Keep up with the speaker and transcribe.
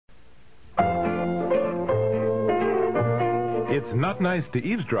It's not nice to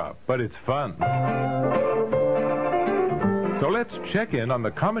eavesdrop, but it's fun. So let's check in on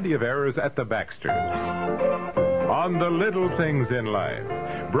the comedy of errors at the Baxters. On the little things in life.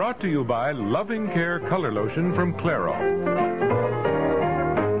 Brought to you by Loving Care Color Lotion from Clairol.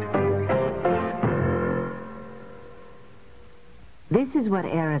 This is what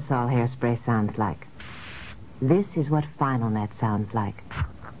aerosol hairspray sounds like. This is what Final Net sounds like.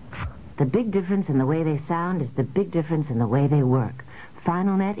 The big difference in the way they sound is the big difference in the way they work.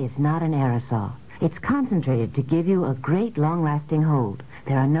 Final Net is not an aerosol. It's concentrated to give you a great long-lasting hold.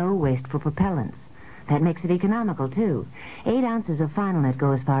 There are no wasteful propellants. That makes it economical, too. 8 ounces of Final Net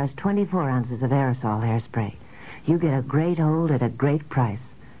go as far as 24 ounces of aerosol hairspray. You get a great hold at a great price.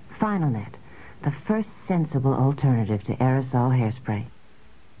 Final Net, the first sensible alternative to aerosol hairspray.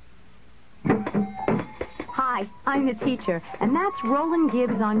 Hi, I'm the teacher, and that's Roland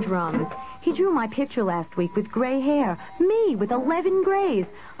Gibbs on drums. He drew my picture last week with gray hair. Me, with 11 grays.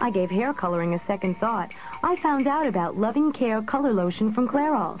 I gave hair coloring a second thought. I found out about Loving Care Color Lotion from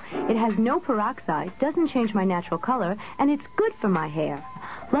Clairol. It has no peroxide, doesn't change my natural color, and it's good for my hair.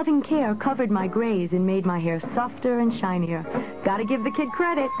 Loving Care covered my grays and made my hair softer and shinier. Gotta give the kid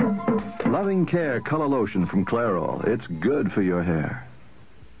credit. Loving Care Color Lotion from Clairol. It's good for your hair.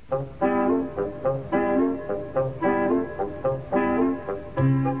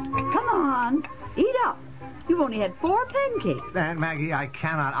 Eat up. You've only had 4 pancakes. Aunt Maggie,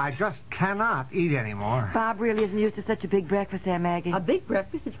 I just cannot eat anymore. Bob really isn't used to such a big breakfast, Aunt Maggie. A big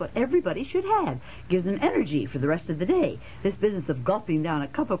breakfast is what everybody should have. Gives them energy for the rest of the day. This business of gulping down a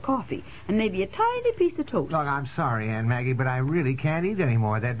cup of coffee and maybe a tiny piece of toast. Look, I'm sorry, Aunt Maggie, but I really can't eat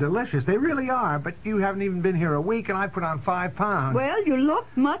anymore. They're delicious. They really are. But you haven't even been here a week, and I put on 5 pounds. Well, you look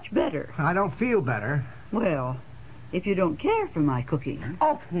much better. I don't feel better. Well, if you don't care for my cooking.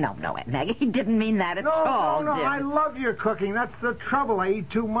 Oh, no, Aunt Maggie. He didn't mean that at all, No, dear. I love your cooking. That's the trouble. I eat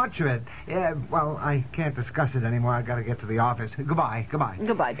too much of it. Yeah, well, I can't discuss it anymore. I've got to get to the office. Goodbye.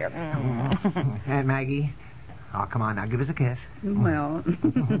 Goodbye, dear. Aunt Maggie. Oh, come on now. Give us a kiss. Well.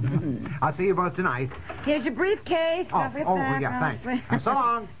 I'll see you both tonight. Here's your briefcase. Yeah, thanks. So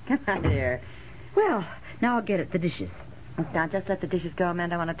long. Dear. Well, now I'll get at the dishes. Now, just let the dishes go,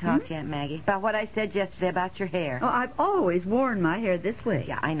 Amanda. I want to talk to you, Aunt Maggie, about what I said yesterday about your hair. Oh, I've always worn my hair this way.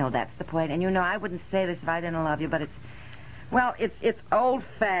 Yeah, I know that's the point. And, I wouldn't say this if I didn't love you, but it's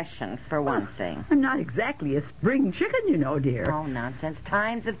old-fashioned, for one thing. I'm not exactly a spring chicken, dear. Oh, nonsense.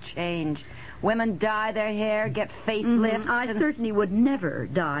 Times have changed. Women dye their hair, get facelifts. I certainly would never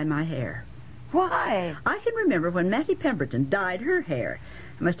dye my hair. Why? I can remember when Mattie Pemberton dyed her hair.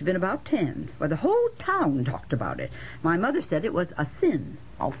 I must have been about 10. Well, the whole town talked about it. My mother said it was a sin.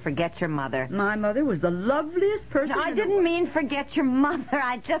 Oh, forget your mother. My mother was the loveliest person. No, I didn't mean forget your mother.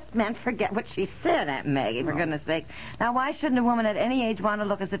 I just meant forget what she said, Aunt Maggie, for goodness sake. Now, why shouldn't a woman at any age want to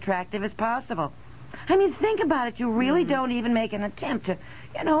look as attractive as possible? I mean, think about it. You really don't even make an attempt to,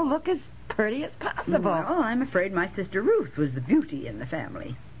 look as pretty as possible. Well, I'm afraid my sister Ruth was the beauty in the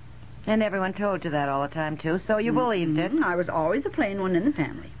family. And everyone told you that all the time, too, so you believed it. I was always the plain one in the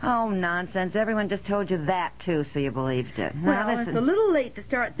family. Oh, nonsense. Everyone just told you that, too, so you believed it. Now, Well, it's a little late to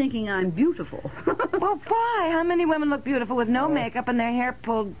start thinking I'm beautiful. Well, why? How many women look beautiful with no makeup and their hair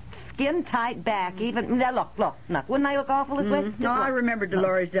pulled skin-tight back? Even, look. Wouldn't I look awful this way? No, I remember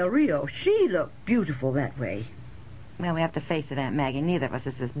Dolores Del Rio. She looked beautiful that way. Well, we have to face it, Aunt Maggie. Neither of us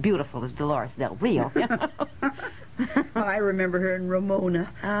is as beautiful as Dolores Del Rio. I remember her in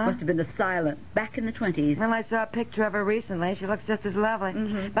Ramona. Must have been the silent, back in the 20s. Well, I saw a picture of her recently. She looks just as lovely.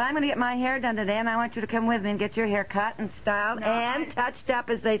 But I'm going to get my hair done today, and I want you to come with me and get your hair cut and styled and touched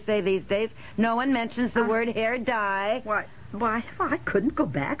up, as they say these days. No one mentions the word hair dye. Why, I couldn't go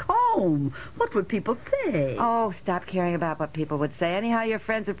back home. What would people say? Oh, stop caring about what people would say. Anyhow, your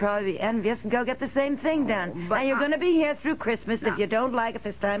friends would probably be envious and go get the same thing done. But now, you're going to be here through Christmas. If you don't like it,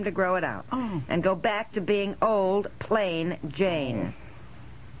 it's time to grow it out. And go back to being old, plain Jane.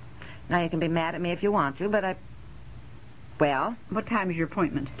 Now, you can be mad at me if you want to, but Well? What time is your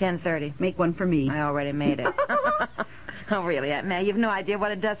appointment? 10:30. Make one for me. I already made it. Oh, really, Aunt May? You've no idea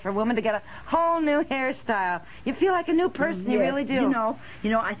what it does for a woman to get a whole new hairstyle. You feel like a new person. Yes, you really do. You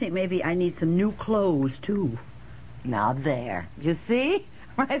know, I think maybe I need some new clothes, too. Now, there. You see?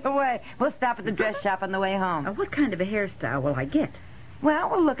 Right away. We'll stop at the dress shop on the way home. What kind of a hairstyle will I get?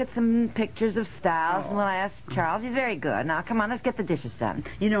 Well, we'll look at some pictures of styles, and we'll ask Charles. He's very good. Now, come on, let's get the dishes done.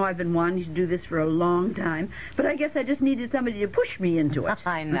 I've been wanting to do this for a long time, but I guess I just needed somebody to push me into it.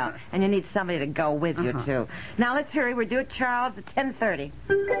 I know. And you need somebody to go with you, too. Now, let's hurry. We're due at Charles at 10:30.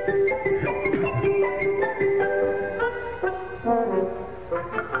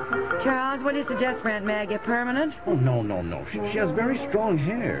 Charles, what do you suggest for Aunt Maggie? Permanent? Oh, no. She has very strong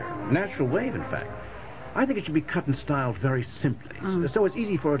hair. Natural wave, in fact. I think it should be cut and styled very simply, so it's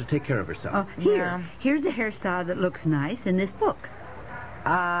easy for her to take care of herself. Here's a hairstyle that looks nice in this book.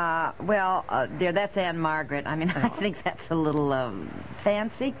 Dear, that's Anne Margaret. I mean, I think that's a little,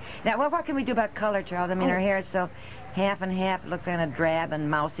 fancy. Now, what can we do about color, Charles? I mean, her hair is so half and half. It looks kind of drab and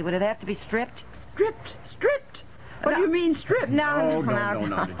mousy. Would it have to be stripped? Stripped? What do you mean stripped? No.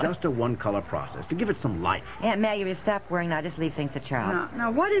 Just a one-color process to give it some life. Aunt Maggie, will you stop worrying now? Just leave things to Charles. Now,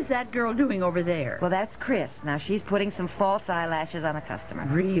 what is that girl doing over there? Well, that's Chris. Now, she's putting some false eyelashes on a customer.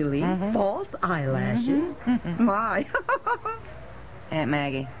 Really? Mm-hmm. False eyelashes? Mm-hmm. My. Aunt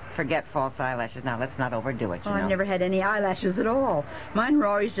Maggie, forget false eyelashes. Now, let's not overdo it, you know. I've never had any eyelashes at all. Mine were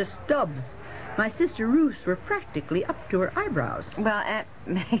always just stubs. My sister Ruth's were practically up to her eyebrows. Well, Aunt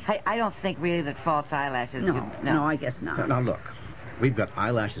Maggie, I don't think really that false eyelashes... No, I guess not. Now, look. We've got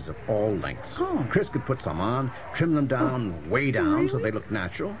eyelashes of all lengths. Oh. Chris could put some on, trim them down, way down, really? so they look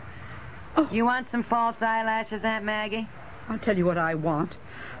natural. Oh. You want some false eyelashes, Aunt Maggie? I'll tell you what I want.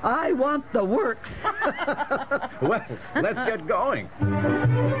 I want the works. Well, let's get going.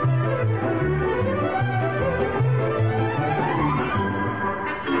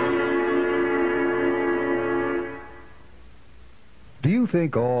 Do you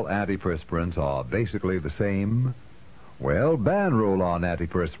think all antiperspirants are basically the same? Well, Ban-Roll-On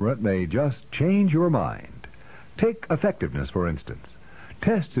antiperspirant may just change your mind. Take effectiveness, for instance.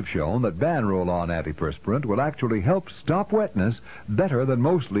 Tests have shown that Ban-Roll-On antiperspirant will actually help stop wetness better than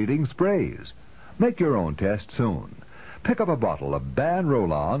most leading sprays. Make your own test soon. Pick up a bottle of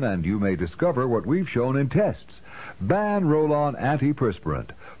Ban-Roll-On and you may discover what we've shown in tests. Ban-Roll-On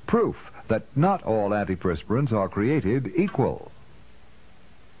antiperspirant. Proof that not all antiperspirants are created equal.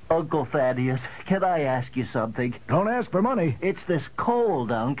 Uncle Thaddeus, can I ask you something? Don't ask for money. It's this cold,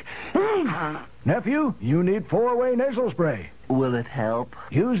 Unc. Nephew, you need 4-way nasal spray. Will it help?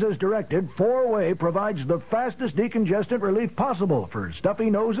 Use as directed. 4-way provides the fastest decongestant relief possible for stuffy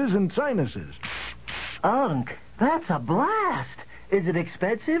noses and sinuses. Unc, that's a blast. Is it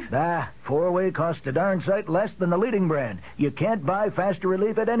expensive? 4-way costs a darn sight less than the leading brand. You can't buy faster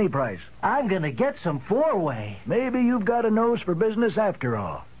relief at any price. I'm gonna get some 4-way. Maybe you've got a nose for business after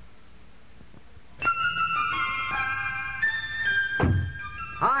all.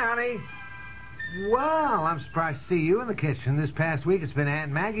 Hi, honey. Well, I'm surprised to see you in the kitchen. This past week it's been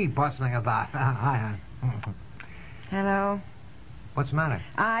Aunt Maggie bustling about. Hi, hon. Hello? What's the matter?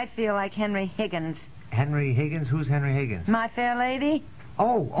 I feel like Henry Higgins. Henry Higgins? Who's Henry Higgins? My fair lady?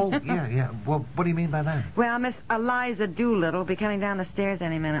 Oh, yeah. Well, what do you mean by that? Well, Miss Eliza Doolittle will be coming down the stairs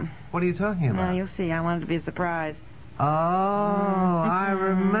any minute. What are you talking about? Now, you'll see. I wanted to be a surprise. Oh, I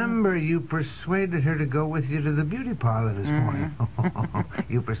remember you persuaded her to go with you to the beauty parlor this morning.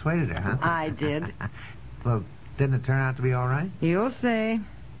 You persuaded her, huh? I did. Well, didn't it turn out to be all right? You'll see.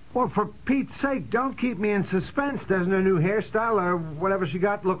 Well, for Pete's sake, don't keep me in suspense. Doesn't her new hairstyle or whatever she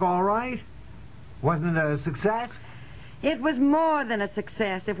got look all right? Wasn't it a success? It was more than a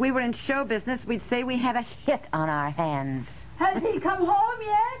success. If we were in show business, we'd say we had a hit on our hands. Has he come home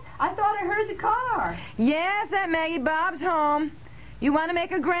yet? I thought I heard the car. Yes, Aunt Maggie, Bob's home. You want to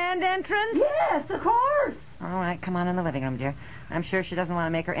make a grand entrance? Yes, of course. All right, come on in the living room, dear. I'm sure she doesn't want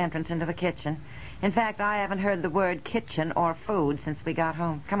to make her entrance into the kitchen. In fact, I haven't heard the word kitchen or food since we got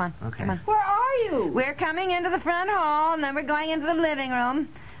home. Come on. Okay. Come on. Where are you? We're coming into the front hall, and then we're going into the living room.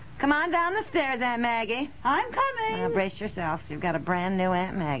 Come on down the stairs, Aunt Maggie. I'm coming. Now, brace yourself. You've got a brand new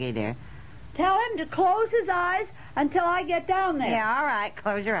Aunt Maggie, dear. Tell him to close his eyes until I get down there. Yeah, all right.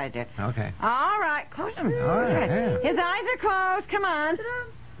 Close your eyes, dear. Okay. All right. Close them. All right, yeah. His eyes are closed. Come on.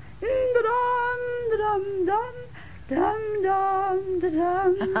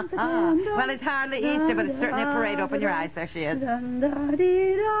 Well, it's hardly Easter, but it's certainly a parade. Open your eyes. There she is.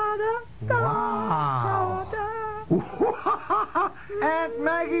 Wow. Aunt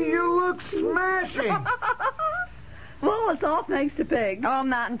Maggie, you look smashing. Well, it's all thanks to Peg. Oh,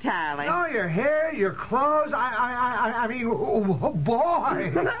 not entirely. Oh, your hair, your clothes. I mean, oh,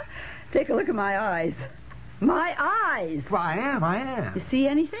 boy. Take a look at my eyes. My eyes. Well, I am. You see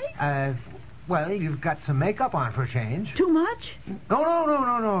anything? Well, you've got some makeup on for a change. Too much?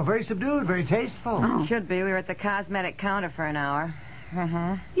 No. Very subdued, very tasteful. Oh. Should be. We were at the cosmetic counter for an hour.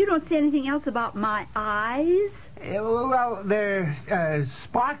 Uh-huh. You don't see anything else about my eyes? Well, they're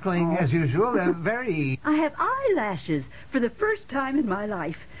sparkling as usual. They're very... I have eyelashes for the first time in my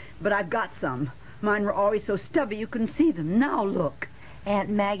life, but I've got some. Mine were always so stubby you couldn't see them. Now look. Aunt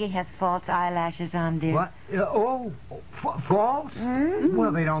Maggie has false eyelashes on, dear. What? False? Mm-hmm.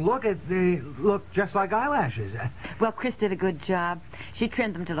 Well, they don't look it. They look just like eyelashes. Well, Chris did a good job. She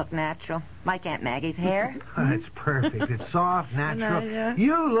trimmed them to look natural, like Aunt Maggie's hair. It's perfect. It's soft, natural. Yeah.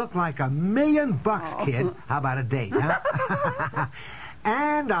 You look like $1,000,000, kid. How about a date, huh?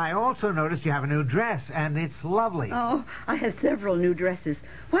 And I also noticed you have a new dress, and it's lovely. Oh, I have several new dresses.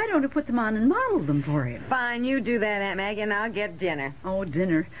 Why don't I put them on and model them for him? Fine, you do that, Aunt Maggie, and I'll get dinner. Oh,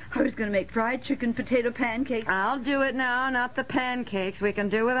 dinner. I was going to make fried chicken potato pancakes. I'll do it now, not the pancakes. We can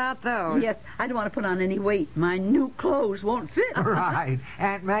do without those. Yes, I don't want to put on any weight. My new clothes won't fit. Right.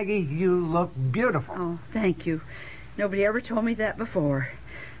 Aunt Maggie, you look beautiful. Oh, thank you. Nobody ever told me that before.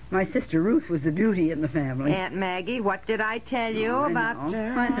 My sister Ruth was the beauty in the family. Aunt Maggie, what did I tell you about...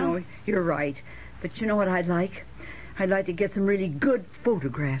 I know. You're right. But you know what I'd like? I'd like to get some really good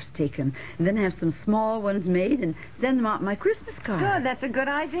photographs taken, and then have some small ones made and send them out in my Christmas card. Good, that's a good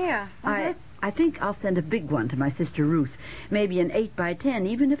idea. I think I'll send a big one to my sister Ruth. Maybe an 8x10,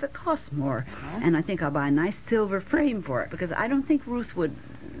 even if it costs more. And I think I'll buy a nice silver frame for it, because I don't think Ruth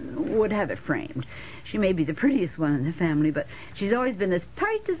would have it framed. She may be the prettiest one in the family, but she's always been as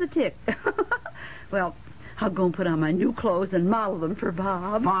tight as a tick. Well, I'll go and put on my new clothes and model them for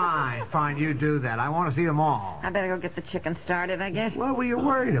Bob. Fine, you do that. I want to see them all. I better go get the chicken started, I guess. What were you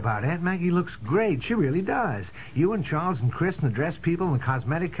worried about? Aunt Maggie looks great. She really does. You and Charles and Chris and the dress people and the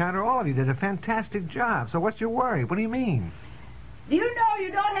cosmetic counter, all of you did a fantastic job. So what's your worry? What do you mean? Do you know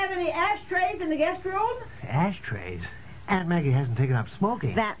you don't have any ashtrays in the guest room? Ashtrays? Aunt Maggie hasn't taken up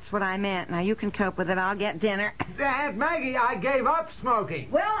smoking. That's what I meant. Now, you can cope with it. I'll get dinner. Aunt Maggie, I gave up smoking.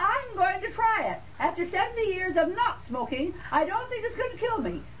 Well, I'm going to try it. After 70 years of not smoking, I don't think it's going to kill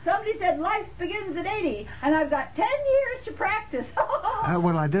me. Somebody said life begins at 80, and I've got 10 years to practice.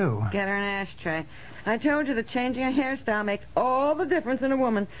 What'll I do? Get her an ashtray. I told you that changing a hairstyle makes all the difference in a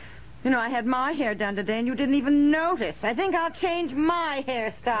woman. You know, I had my hair done today, and you didn't even notice. I think I'll change my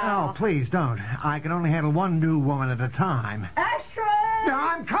hairstyle. Oh, please don't. I can only handle one new woman at a time. Ashtray!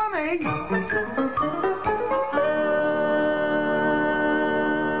 I'm coming!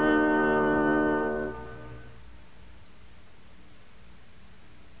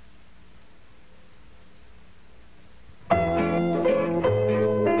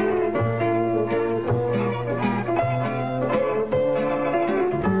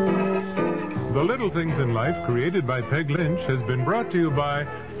 The Little Things in Life, created by Peg Lynch, has been brought to you by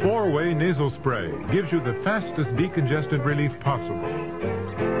 4-Way Nasal Spray. Gives you the fastest decongestant relief possible.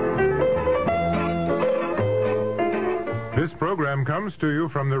 This program comes to you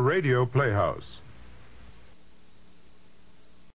from the Radio Playhouse.